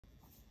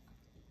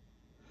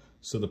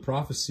So the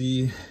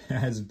prophecy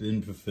has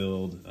been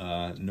fulfilled.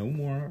 No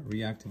more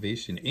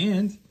reactivation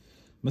and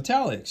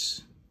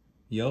metallics.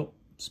 Yep,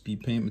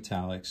 speed paint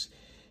metallics.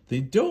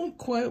 They don't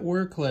quite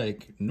work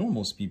like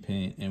normal speed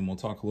paint, and we'll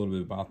talk a little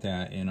bit about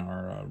that in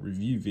our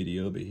review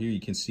video. But here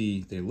you can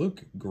see they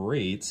look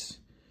great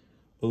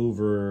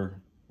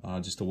over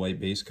just a white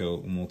base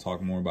coat, and we'll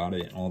talk more about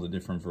it and all the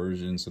different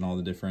versions and all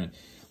the different,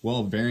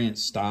 well, variant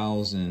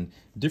styles and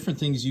different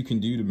things you can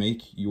do to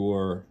make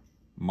your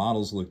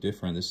models look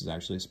different. This is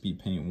actually a Speed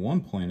Paint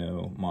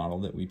 1.0 model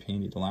that we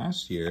painted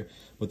last year,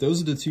 but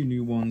those are the two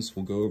new ones.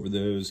 We'll go over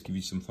those, give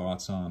you some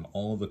thoughts on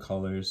all the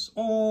colors,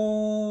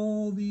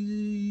 all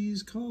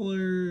these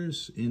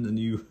colors in the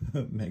new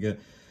mega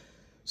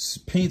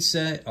paint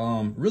set.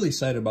 Really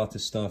excited about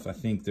this stuff. I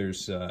think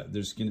there's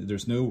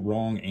no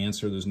wrong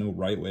answer, there's no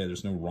right way,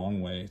 there's no wrong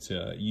way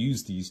to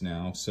use these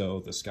now, so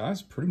the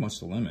sky's pretty much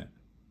the limit.